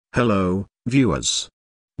Hello, viewers.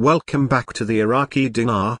 Welcome back to the Iraqi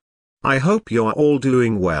Dinar. I hope you are all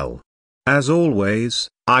doing well. As always,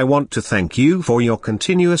 I want to thank you for your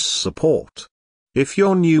continuous support. If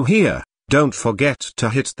you're new here, don't forget to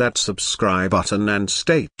hit that subscribe button and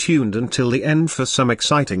stay tuned until the end for some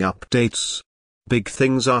exciting updates. Big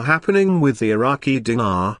things are happening with the Iraqi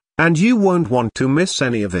Dinar, and you won't want to miss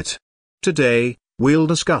any of it. Today, we'll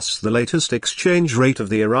discuss the latest exchange rate of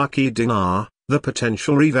the Iraqi Dinar, the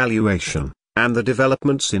potential revaluation, and the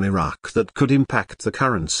developments in Iraq that could impact the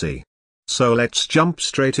currency. So let's jump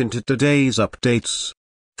straight into today's updates.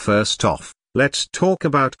 First off, let's talk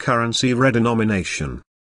about currency redenomination.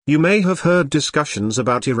 You may have heard discussions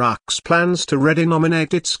about Iraq's plans to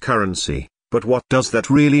redenominate its currency, but what does that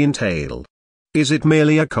really entail? Is it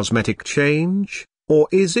merely a cosmetic change, or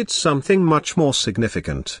is it something much more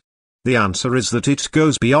significant? The answer is that it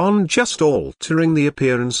goes beyond just altering the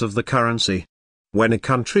appearance of the currency. When a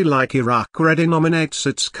country like Iraq redenominates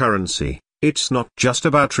its currency, it's not just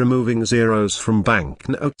about removing zeros from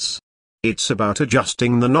banknotes. It's about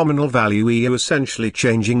adjusting the nominal value, essentially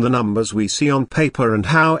changing the numbers we see on paper and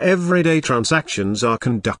how everyday transactions are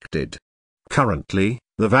conducted. Currently,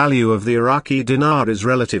 the value of the Iraqi dinar is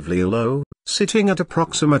relatively low, sitting at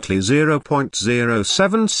approximately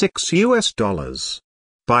 $0.076.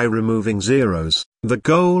 By removing zeros, the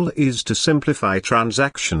goal is to simplify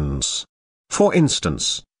transactions. For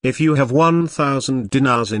instance, if you have 1,000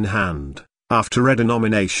 dinars in hand, after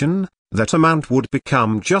redenomination, that amount would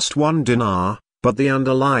become just 1 dinar, but the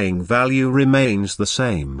underlying value remains the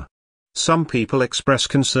same. Some people express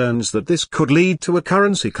concerns that this could lead to a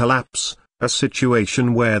currency collapse, a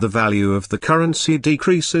situation where the value of the currency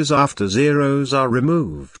decreases after zeros are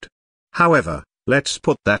removed. However, let's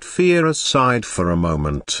put that fear aside for a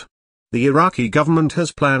moment. The Iraqi government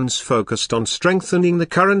has plans focused on strengthening the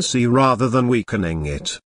currency rather than weakening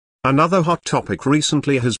it. Another hot topic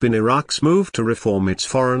recently has been Iraq's move to reform its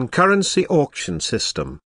foreign currency auction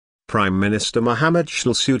system. Prime Minister Mohammed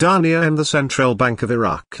al-Sudani and the Central Bank of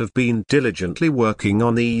Iraq have been diligently working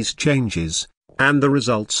on these changes, and the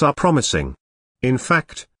results are promising. In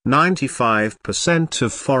fact, 95%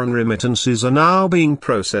 of foreign remittances are now being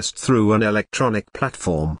processed through an electronic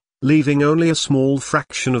platform, leaving only a small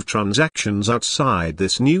fraction of transactions outside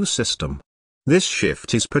this new system. This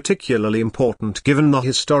shift is particularly important given the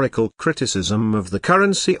historical criticism of the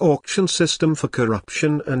currency auction system for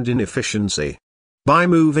corruption and inefficiency. By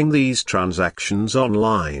moving these transactions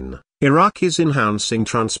online, Iraq is enhancing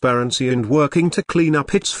transparency and working to clean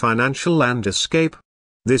up its financial landscape.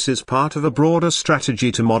 This is part of a broader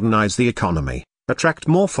strategy to modernize the economy, attract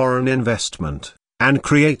more foreign investment, and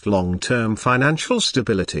create long-term financial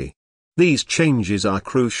stability. These changes are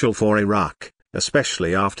crucial for Iraq,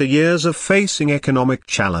 especially after years of facing economic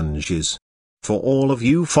challenges. For all of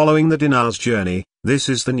you following the dinar's journey, this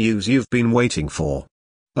is the news you've been waiting for.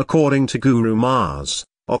 According to Guru Mars,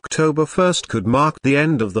 October 1st could mark the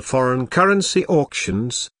end of the foreign currency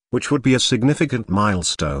auctions, which would be a significant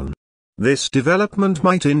milestone. This development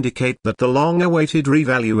might indicate that the long-awaited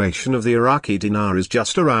revaluation of the Iraqi dinar is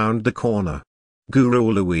just around the corner.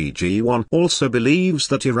 Guru Luigi I also believes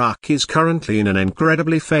that Iraq is currently in an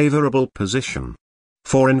incredibly favorable position.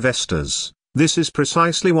 For investors, this is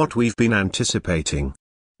precisely what we've been anticipating.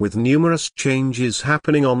 With numerous changes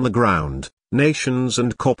happening on the ground, nations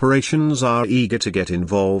and corporations are eager to get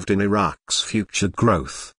involved in Iraq's future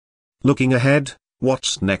growth. Looking ahead,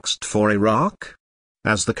 what's next for Iraq?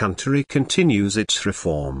 As the country continues its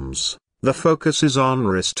reforms, the focus is on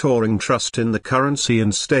restoring trust in the currency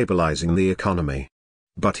and stabilizing the economy.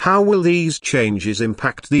 But how will these changes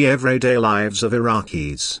impact the everyday lives of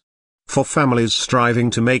Iraqis? For families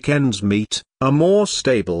striving to make ends meet, a more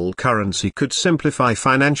stable currency could simplify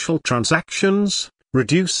financial transactions,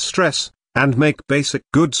 reduce stress, and make basic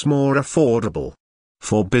goods more affordable.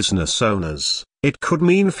 For business owners, it could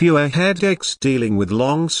mean fewer headaches dealing with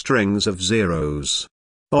long strings of zeros.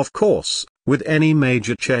 Of course, with any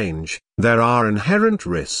major change, there are inherent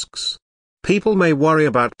risks. People may worry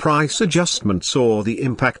about price adjustments or the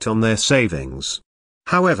impact on their savings.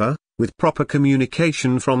 However, with proper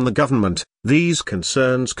communication from the government, these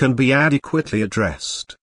concerns can be adequately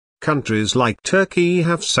addressed. Countries like Turkey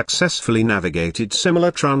have successfully navigated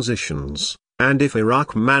similar transitions, and if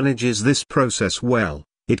Iraq manages this process well,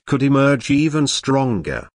 it could emerge even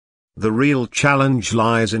stronger. The real challenge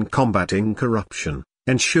lies in combating corruption,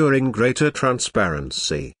 ensuring greater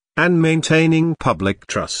transparency, and maintaining public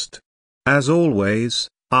trust. As always,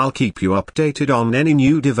 I'll keep you updated on any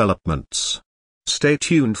new developments. Stay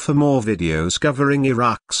tuned for more videos covering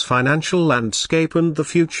Iraq's financial landscape and the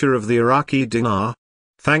future of the Iraqi dinar.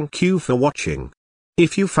 Thank you for watching.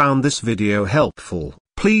 If you found this video helpful,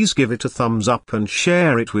 please give it a thumbs up and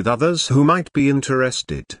share it with others who might be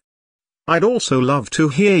interested. I'd also love to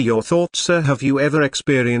hear your thoughts, sir. Have you ever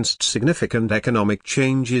experienced significant economic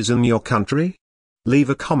changes in your country? Leave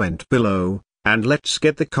a comment below, and let's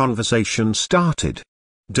get the conversation started.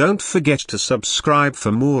 Don't forget to subscribe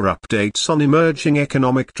for more updates on emerging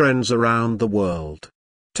economic trends around the world.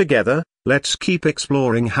 Together, let's keep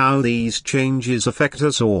exploring how these changes affect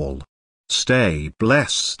us all. Stay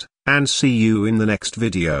blessed, and see you in the next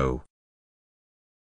video.